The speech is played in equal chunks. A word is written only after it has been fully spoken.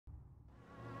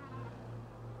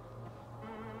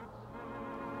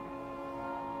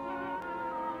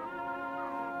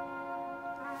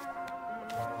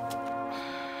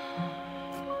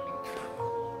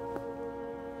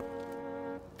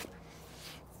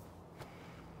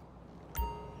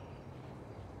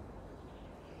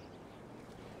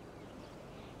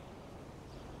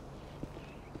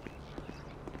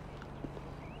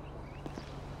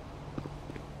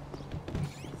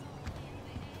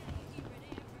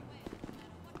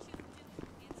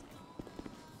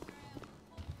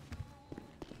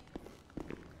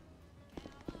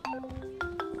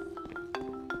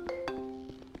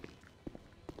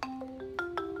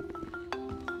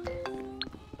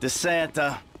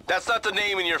DeSanta. That's not the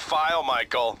name in your file,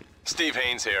 Michael. Steve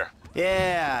Haynes here.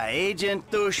 Yeah, Agent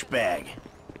Douchebag.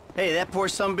 Hey, that poor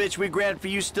sumbitch we grabbed for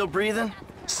you still breathing?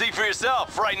 See for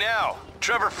yourself, right now.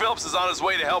 Trevor Phillips is on his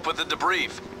way to help with the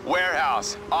debrief.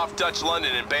 Warehouse, off Dutch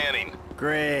London and Banning.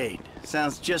 Great.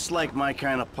 Sounds just like my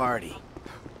kind of party.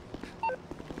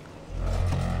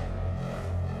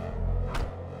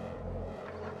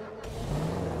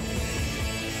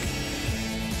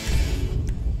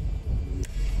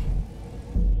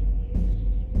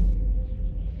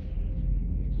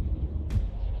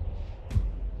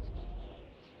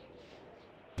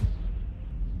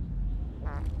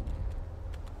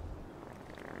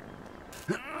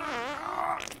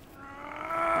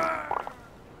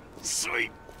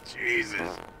 Sweet Jesus.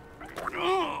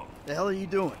 The hell are you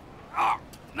doing? Oh,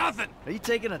 nothing. Are you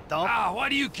taking a dump? Ah, why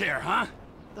do you care, huh?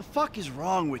 The fuck is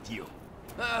wrong with you?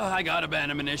 I got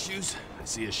abandonment issues. I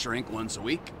see a shrink once a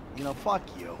week. You know, fuck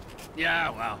you. Yeah,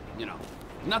 well, you know,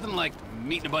 nothing like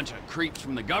meeting a bunch of creeps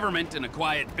from the government in a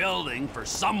quiet building for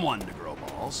someone to grow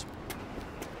balls.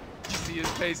 You see his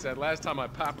face that last time I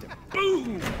popped him.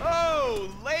 Boom!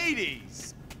 Oh,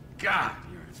 ladies! God,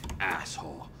 you're an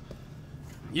asshole.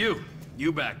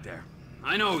 You back there.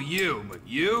 I know you, but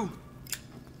you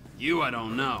I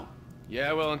don't know.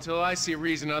 Yeah, well, until I see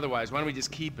reason otherwise, why don't we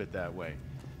just keep it that way?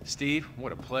 Steve,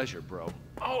 what a pleasure, bro.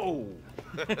 Oh!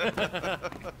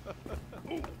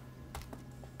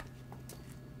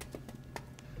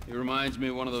 He reminds me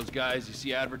of one of those guys you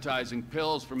see advertising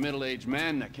pills for middle-aged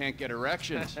men that can't get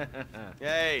erections.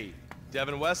 Hey,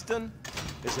 Devin Weston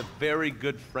is a very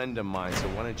good friend of mine, so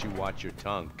why don't you watch your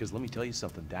tongue? Because let me tell you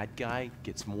something, that guy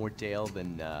gets more tail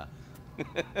than, than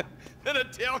a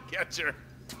tail catcher.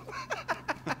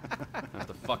 I have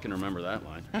to fucking remember that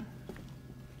line.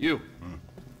 You,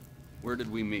 where did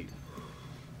we meet?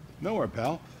 Nowhere,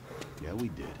 pal. Yeah, we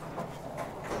did.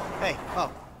 Hey,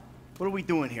 oh, what are we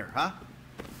doing here, huh?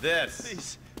 This.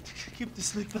 Please, keep this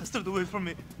sleep bastard away from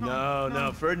me.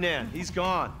 No, Ferdinand, he's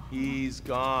gone. He's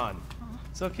gone.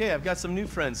 It's okay, I've got some new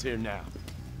friends here now.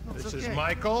 This is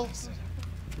Michael,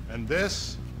 and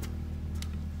this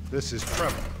is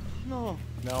Trevor. No.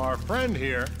 Now, our friend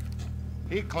here,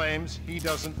 he claims he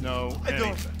doesn't know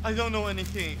anything. I don't know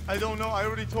anything. I don't know. I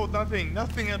already told nothing.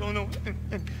 Nothing. I don't know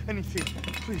anything.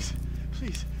 Please,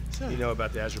 sir. You know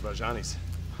about the Azerbaijanis?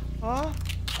 Huh?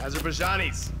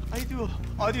 Azerbaijanis. I do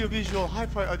audiovisual,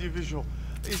 hi-fi audiovisual.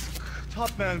 It's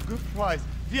top man, good price,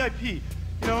 VIP. You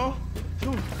know?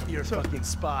 You're a fucking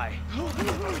spy. And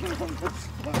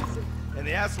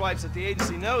the asswipes at the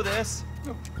agency know this.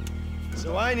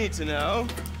 So I need to know,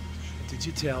 what did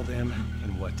you tell them,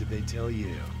 and what did they tell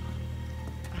you?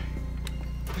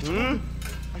 I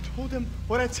told them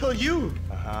what I tell you.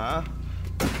 Uh-huh.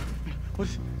 What?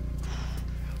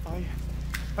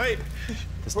 Hey!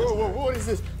 Whoa, what is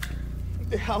this?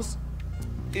 The house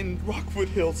in Rockwood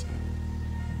Hills.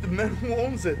 The man who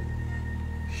owns it.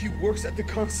 He works at the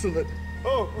consulate.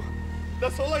 Oh,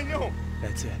 that's all I know.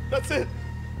 That's it. That's it.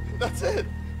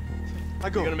 I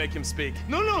go. You're gonna make him speak.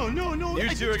 No. You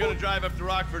two are gonna drive up to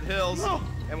Rockford Hills. No.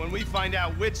 And when we find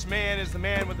out which man is the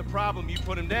man with the problem, you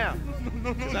put him down.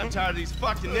 Because I'm tired of these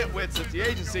fucking nitwits at the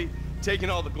agency taking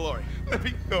all the glory. Let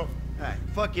me go. Hey,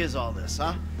 fuck is all this,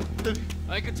 huh? I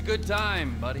think it's a good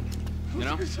time, buddy. You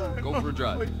know, go for a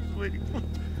drive. Wait.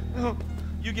 No.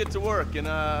 You get to work, and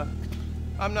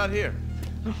I'm not here.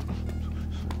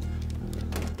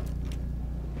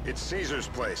 It's Caesar's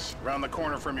place, around the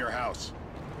corner from your house.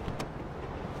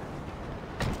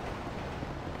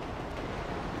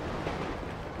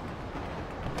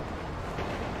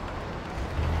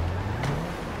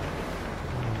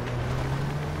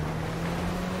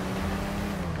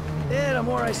 Yeah, the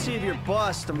more I see of your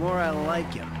boss, the more I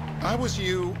like him. If I was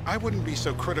you, I wouldn't be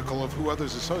so critical of who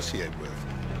others associate with.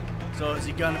 So is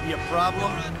he gonna be a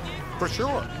problem? For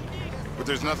sure. But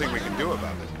there's nothing we can do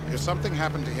about it. If something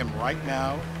happened to him right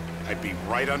now, I'd be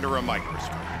right under a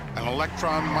microscope. An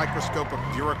electron microscope of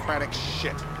bureaucratic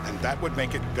shit. And that would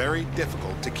make it very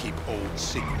difficult to keep old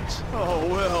secrets. Oh,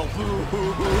 well,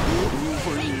 boo-hoo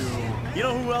for you. You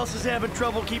know who else is having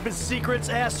trouble keeping secrets,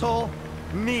 asshole?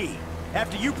 Me.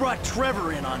 After you brought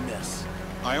Trevor in on this.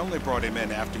 I only brought him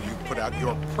in after you put out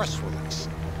your press release.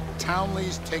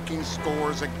 Townley's taking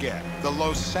scores again. The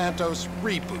Los Santos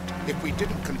reboot. If we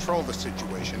didn't control the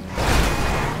situation,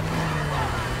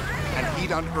 and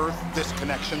he'd unearthed this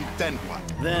connection, then what?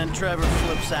 Then Trevor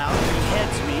flips out,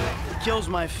 heads me, kills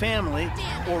my family,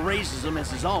 or raises them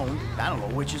as his own. I don't know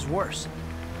which is worse.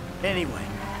 Anyway,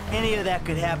 any of that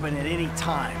could happen at any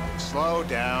time. Slow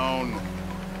down.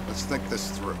 Let's think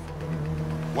this through.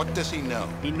 What does he know?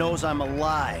 He knows I'm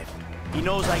alive. He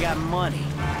knows I got money.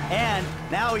 And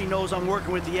now he knows I'm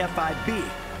working with the FIB.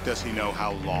 Does he know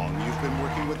how long you've been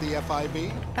working with the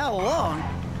FIB? How long?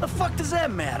 The fuck does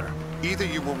that matter? Either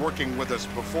you were working with us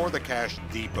before the Cash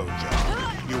Depot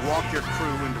job, you walked your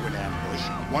crew into an ambush,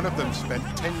 one of them spent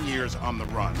 10 years on the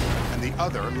run, and the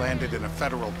other landed in a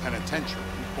federal penitentiary,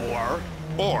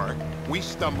 or we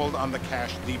stumbled on the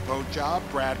Cash Depot job,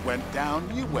 Brad went down,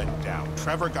 you went down,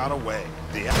 Trevor got away.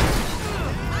 The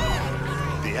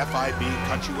FIB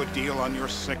cut you a deal on your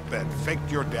sickbed,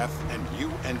 faked your death, and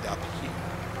you end up here.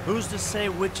 Who's to say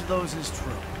which of those is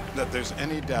true? That there's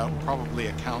any doubt probably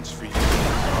accounts for you.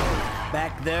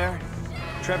 Back there,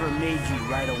 Trevor made you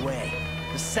right away.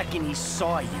 The second he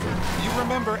saw you. You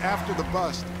remember after the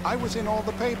bust, I was in all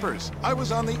the papers. I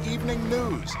was on the evening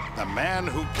news. The man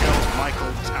who killed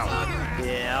Michael Townley.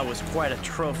 Yeah, I was quite a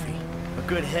trophy. A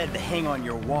good head to hang on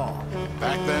your wall.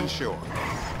 Back then, sure.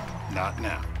 Not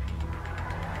now.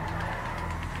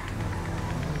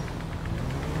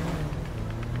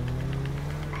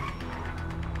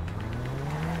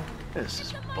 This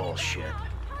is bullshit.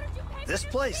 This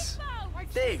place?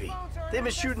 Davey, they've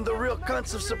been shooting the real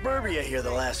cunts of suburbia here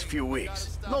the last few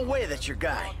weeks. No way that's your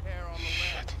guy.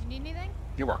 Shit. You need anything?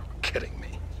 You are kidding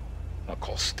me. I'll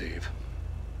call Steve.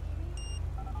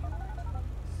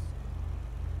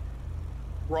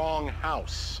 Wrong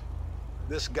house.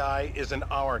 This guy isn't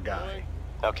our guy.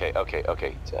 Okay.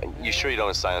 You sure you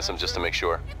don't silence him just to make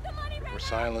sure? If we're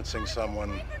silencing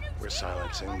someone, we're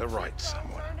silencing the right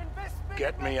someone.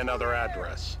 Get me another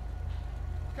address.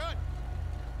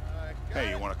 Hey,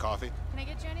 you want a coffee? Can I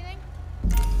get you anything?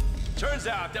 Turns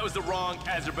out that was the wrong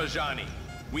Azerbaijani.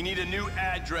 We need a new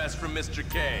address from Mr.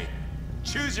 K.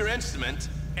 Choose your instrument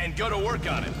and go to work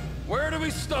on it. Where do we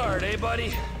start, eh,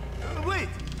 buddy? Wait!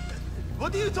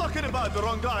 What are you talking about, the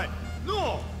wrong guy?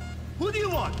 No! Who do you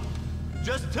want?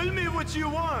 Just tell me what you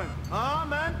want. Huh,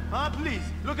 man? Huh, please.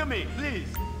 Look at me, please.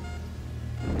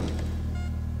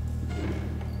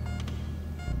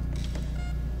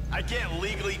 I can't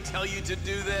legally tell you to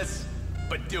do this,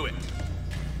 but do it.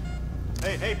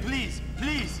 Hey, please,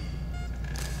 please.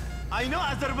 I know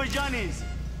Azerbaijanis,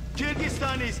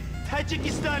 Kyrgyzstanis,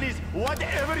 Tajikistanis,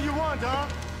 whatever you want, huh?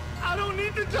 I don't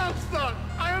need the jump start.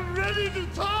 I am ready to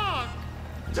talk.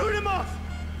 Turn him off.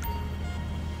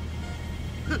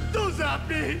 Don't zap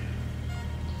me.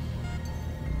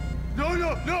 No.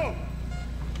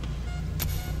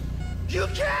 You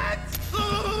can't.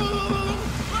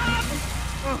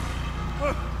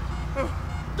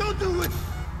 Don't do it.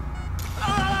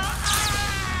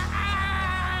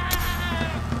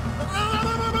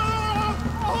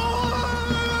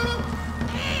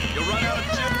 You run out of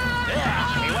juice?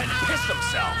 Yeah, he went and pissed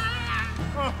himself.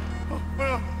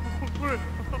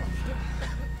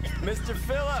 Mr.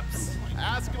 Phillips,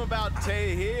 ask him about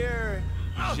Tahir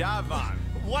Javan.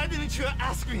 Why didn't you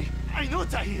ask me? I know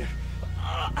Tahir.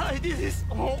 I did his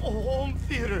home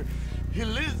theater. He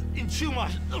lives in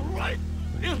Chumash, right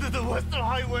into the Western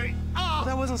Highway. Well,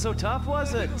 that wasn't so tough,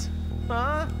 was it?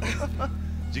 Huh?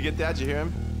 Did you get that? Did you hear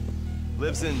him?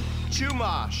 Lives in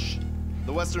Chumash,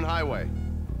 the Western Highway.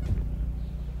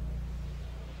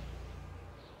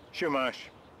 Chumash,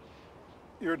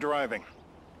 you're driving.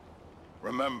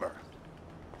 Remember,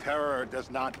 terror does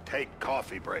not take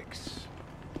coffee breaks.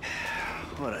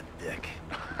 What a dick.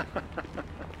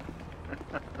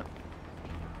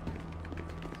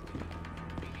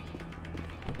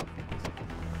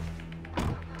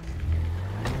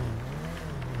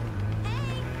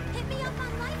 Hit me up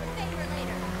on Life Invader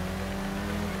later.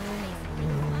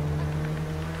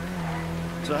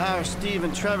 So how are Steve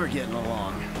and Trevor getting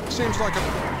along? Seems like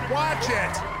Watch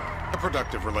it! A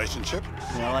productive relationship.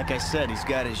 Well, like I said, he's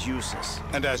got his uses.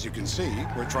 And as you can see,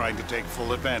 we're trying to take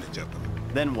full advantage of them.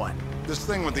 Then what? This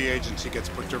thing with the agency gets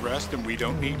put to rest and we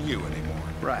don't need you anymore.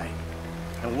 Right.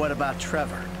 And what about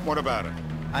Trevor? What about it?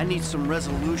 I need some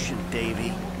resolution,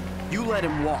 Davey. You let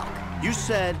him walk. You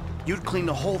said you'd clean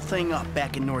the whole thing up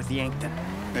back in North Yankton.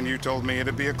 And you told me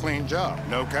it'd be a clean job,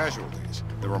 no casualties.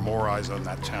 There were more eyes on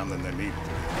that town than there needed to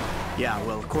be. Yeah,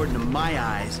 well, according to my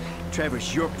eyes,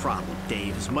 Trevor's your problem,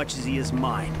 Dave, as much as he is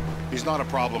mine. He's not a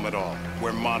problem at all.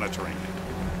 We're monitoring him.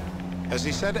 Has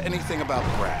he said anything about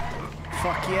Brad?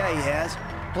 Fuck yeah, he has.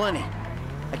 Plenty.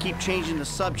 I keep changing the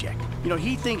subject. You know,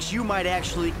 he thinks you might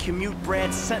actually commute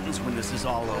Brad's sentence when this is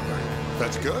all over.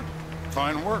 That's good.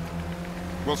 Fine work.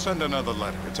 We'll send another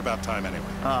letter. It's about time anyway.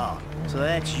 Oh, so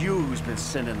that's you who's been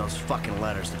sending those fucking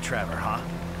letters to Trevor, huh?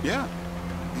 Yeah.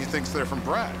 He thinks they're from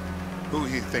Brad, who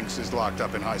he thinks is locked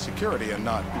up in high security and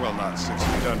not 6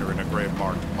 feet under in a grave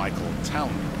marked Michael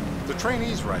Townley. The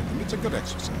trainees write them. It's a good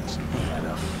exercise. Yeah,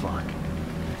 the fuck.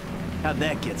 How'd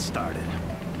that get started?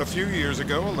 A few years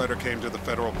ago, a letter came to the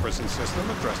federal prison system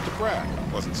addressed to Brad.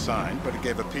 It wasn't signed, but it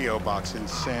gave a P.O. box in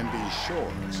Sandy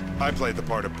Shores. I played the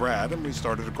part of Brad, and we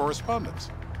started a correspondence.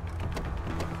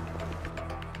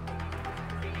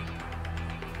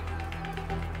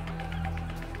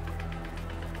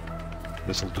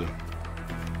 This'll do.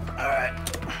 All right.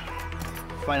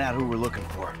 Find out who we're looking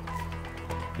for.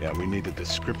 Yeah, we need a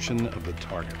description of the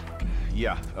target.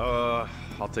 Yeah,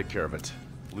 I'll take care of it.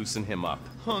 Loosen him up.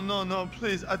 Oh, no, no,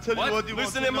 please. I tell What? you what you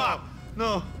Loosen want to him know. up.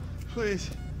 No,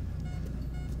 please.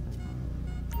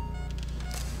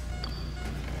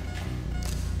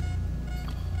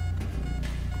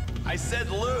 I said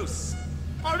loose!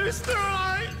 Are they still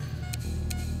alive?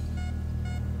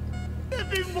 They've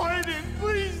been waiting.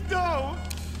 Please don't.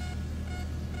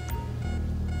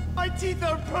 My teeth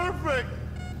are perfect.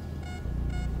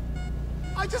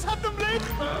 I just have them laid.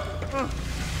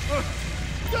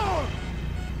 Don't.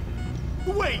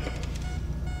 Wait.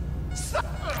 Stop.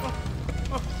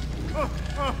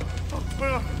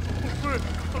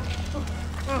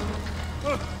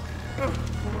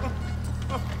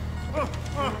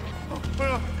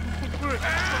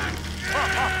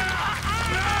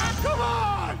 Come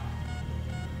on!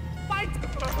 Fight!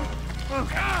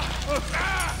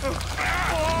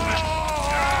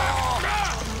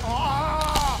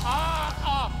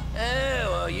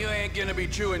 Well, you ain't gonna be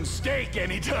chewing steak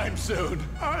anytime soon.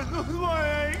 I just want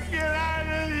to get out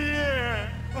of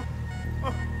here!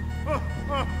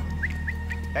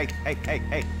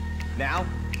 Hey. Now?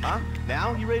 Huh?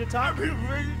 Now? You ready to talk? I've been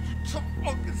ready to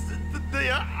talk since the day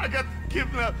I got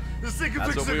kidnapped. The second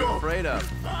That's weeks what we ago. were afraid of. So,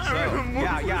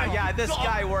 yeah, this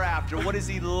guy we're after, what does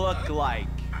he look like?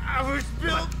 I was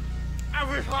built. I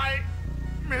was like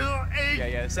middle-aged.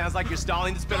 Yeah, it sounds like you're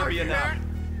stalling. This better be Dark enough. hair.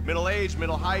 Middle age,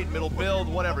 middle height, middle build,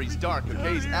 whatever. He's dark,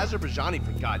 okay? He's Azerbaijani,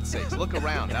 for God's sakes. Look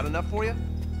around. That enough for you?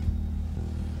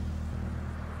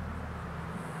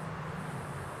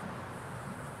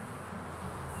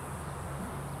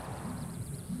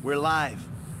 We're live.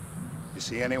 You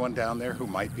see anyone down there who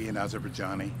might be an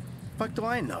Azerbaijani? Fuck do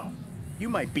I know? You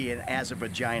might be an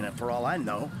Azerbaijani for all I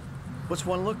know. What's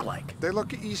one look like? They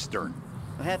look Eastern.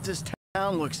 Half this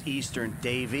town looks Eastern,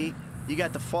 Davy. You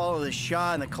got the fall of the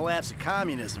Shah and the collapse of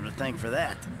communism to thank for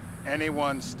that.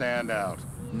 Anyone stand out?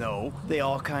 No, they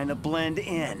all kind of blend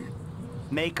in.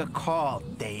 Make a call,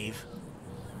 Dave.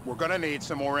 We're gonna need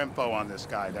some more info on this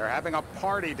guy. They're having a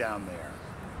party down there.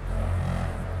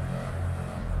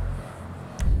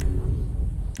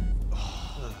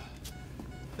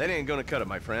 That ain't gonna cut it,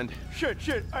 my friend. Shit.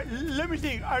 Let me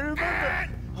think. I remember.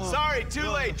 Sorry, too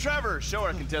late. Trevor, show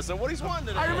our contestant what he's wanted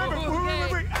today. I remember.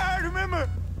 Wait. I remember.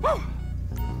 Woo!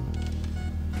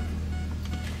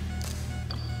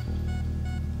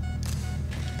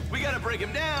 We gotta break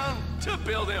him down to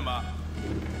build him up.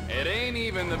 It ain't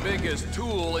even the biggest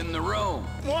tool in the room.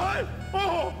 What?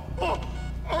 Oh.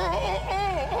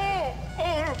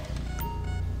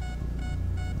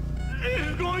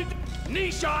 It's going to...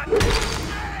 Knee shot!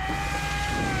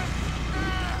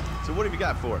 So what have you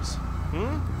got for us?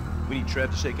 We need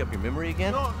Trev to shake up your memory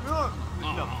again? No,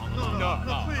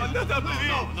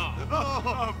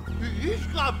 he's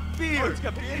got beard.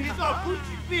 He's got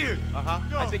Gucci beard. Uh-huh.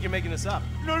 I think you're making this up.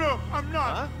 No, I'm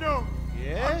not. Huh? No.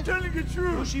 Yeah? I'm telling the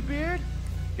truth. Bushy beard?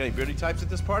 Got any beardy types at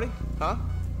this party? Huh?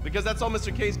 Because that's all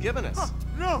Mr. K's given us.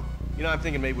 No. You know, I'm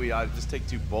thinking maybe we ought to just take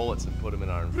 2 bullets and put them in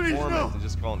our Please, informant no. and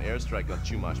just call an airstrike on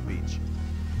Chumash Beach.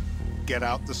 Get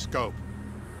out the scope.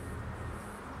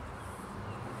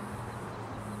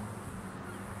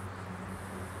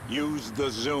 Use the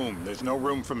zoom. There's no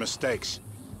room for mistakes.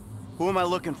 Who am I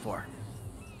looking for?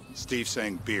 Steve's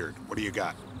saying beard. What do you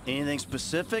got? Anything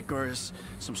specific, or is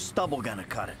some stubble gonna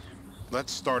cut it?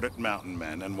 Let's start at Mountain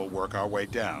Men, and we'll work our way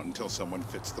down until someone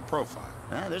fits the profile.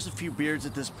 There's a few beards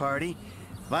at this party.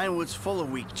 Vinewood's full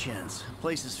of weak chins.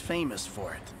 Place is famous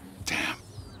for it. Damn.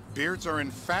 Beards are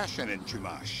in fashion in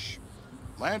Chumash.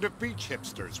 Land of beach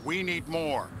hipsters. We need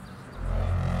more.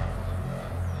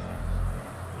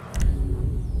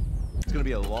 It's gonna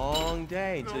be a long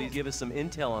day until you give us some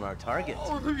intel on our target.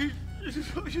 Oh,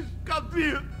 he's got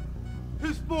beard.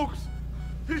 He smokes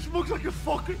like a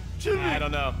fucking chimney. I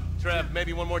don't know. Trev,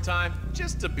 maybe one more time,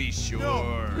 just to be sure.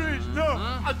 No, please, no.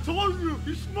 I told you,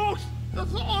 he smokes.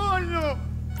 That's all I know.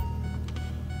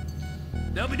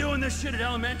 They'll be doing this shit at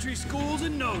elementary schools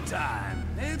in no time.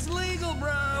 It's legal,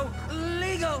 bro.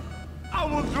 Legal. I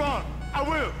will drown. I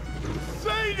will.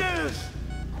 Say this.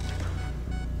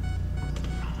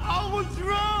 I will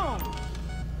drown.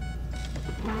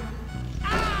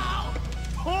 Ow!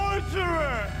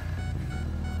 Torturer.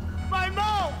 My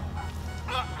mouth.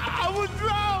 I will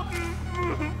drown.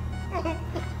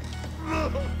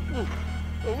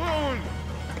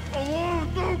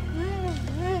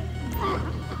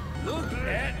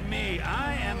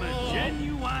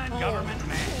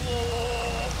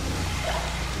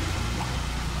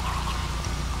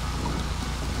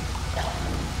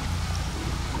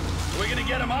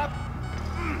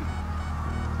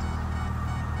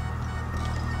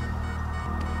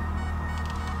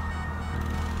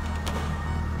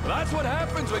 That's what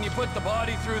happens when you put the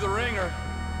body through the ringer.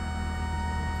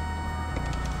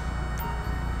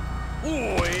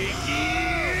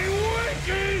 Wakey!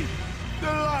 Wakey! The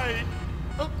light!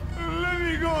 Let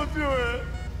me go through it!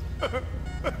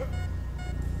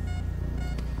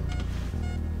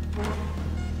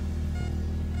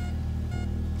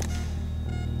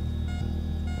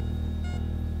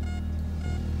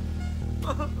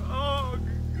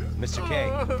 Mr. K.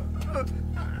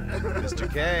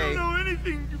 Mr. K. I don't know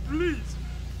anything, please.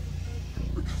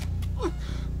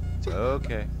 It's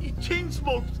okay. He chain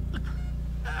smokes.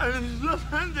 And he's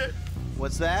left-handed.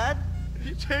 What's that?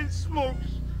 He chain smokes.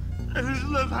 And he's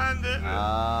left-handed.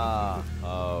 Ah,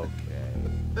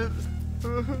 okay.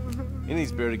 Any of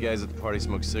these bearded guys at the party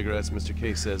smoke cigarettes. Mr.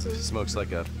 K says he smokes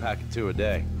like a pack of 2 a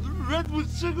day. Redwood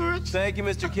cigarettes? Thank you,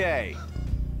 Mr. K.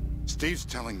 Steve's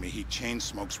telling me he chain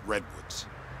smokes Redwoods.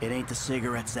 It ain't the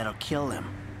cigarettes that'll kill him.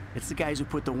 It's the guys who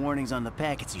put the warnings on the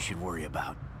packets you should worry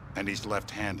about. And he's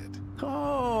left-handed.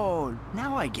 Oh,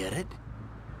 now I get it.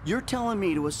 You're telling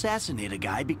me to assassinate a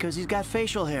guy because he's got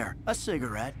facial hair, a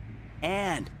cigarette,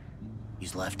 and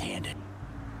he's left-handed.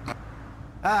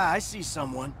 I see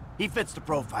someone. He fits the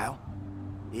profile.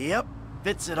 Yep,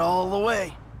 fits it all the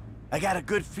way. I got a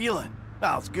good feeling.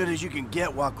 Well, as good as you can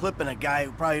get while clipping a guy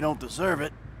who probably don't deserve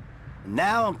it. And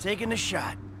now I'm taking the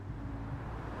shot.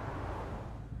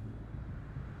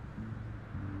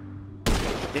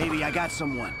 Baby, I got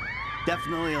someone.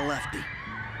 Definitely a lefty.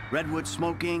 Redwood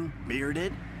smoking,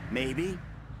 bearded, maybe,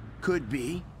 could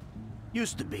be,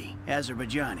 used to be,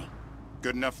 Azerbaijani.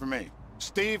 Good enough for me.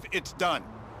 Steve, it's done.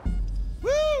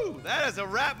 Woo! That is a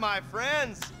wrap, my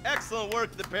friends. Excellent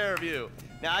work, the pair of you.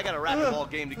 Now, I got a racquetball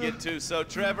game to get to, so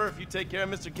Trevor, if you take care of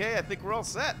Mr. K, I think we're all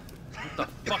set. What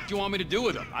the fuck do you want me to do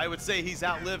with him? I would say he's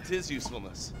outlived his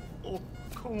usefulness. Oh,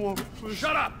 come on, please.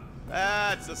 Shut up!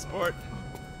 That's a sport.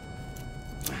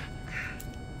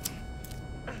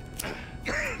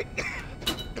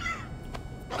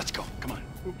 Let's go, come on.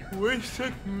 Where you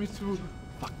taking me to?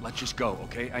 Fuck, let's just go,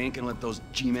 okay? I ain't gonna let those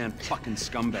G-Man fucking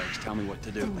scumbags tell me what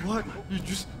to do. What? You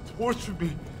just tortured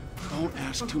me. Don't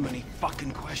ask too many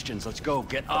fucking questions. Let's go,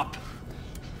 get up.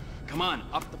 Come on,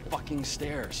 up the fucking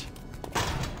stairs.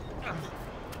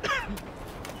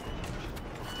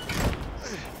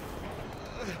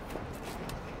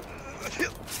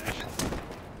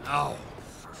 Oh,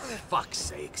 for fuck's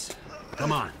sakes.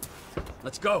 Come on,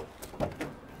 let's go. All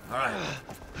right,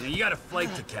 now you got a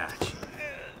flight to catch,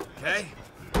 okay?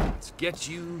 Let's get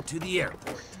you to the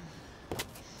airport.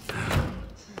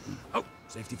 Oh,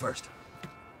 safety first.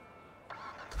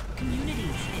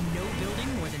 Communities and no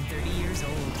building more than 30 years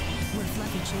old. Where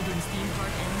fluffy children's theme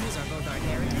park animals are both our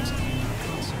heritage and our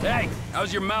culture. Hey,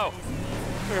 how's your mouth?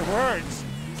 It hurts.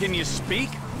 Can you speak?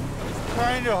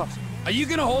 Kinda. Are you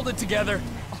gonna hold it together?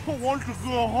 I want to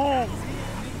go home.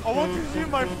 I want to see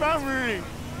my family.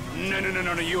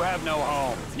 No, you have no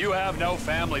home. You have no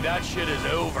family. That shit is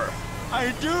over.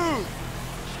 I do.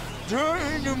 They're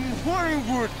in the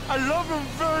Morningwood. I love them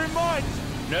very much.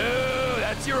 No,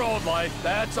 that's your old life.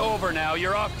 That's over now.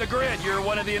 You're off the grid. You're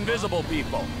one of the invisible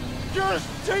people. Just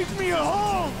take me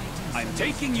home. I'm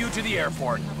taking you to the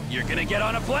airport. You're gonna get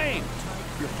on a plane.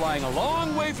 You're flying a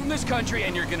long way from this country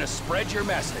and you're gonna spread your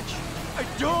message. I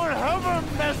don't have a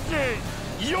message.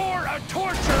 You're a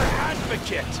torture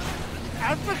advocate.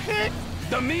 Advocate?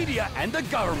 The media and the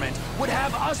government would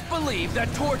have us believe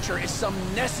that torture is some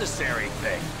necessary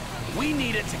thing. We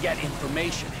need it to get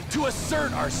information, to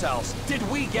assert ourselves. Did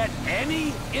we get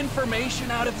any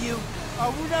information out of you? I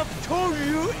would have told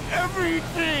you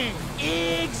everything.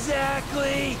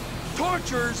 Exactly.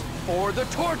 Tortures for the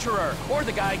torturer, or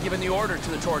the guy giving the order to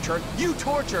the torturer. You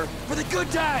torture for the good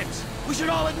times. We should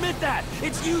all admit that.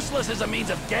 It's useless as a means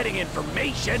of getting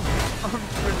information. I'm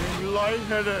feeling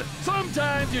lightheaded.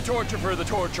 Sometimes you torture for the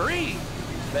torturee,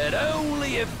 but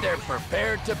only if they're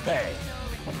prepared to pay.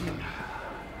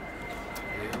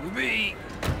 Here we be.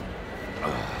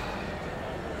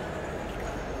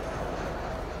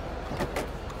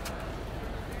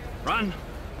 Run.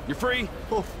 You're free.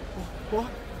 Oh, what?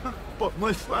 But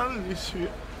my family's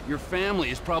here. Your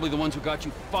family is probably the ones who got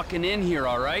you fucking in here,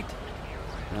 all right?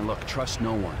 Now look, trust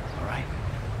no one, all right?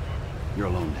 You're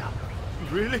alone now.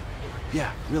 Really?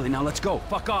 Yeah, really. Now let's go.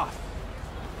 Fuck off.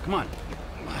 Come on.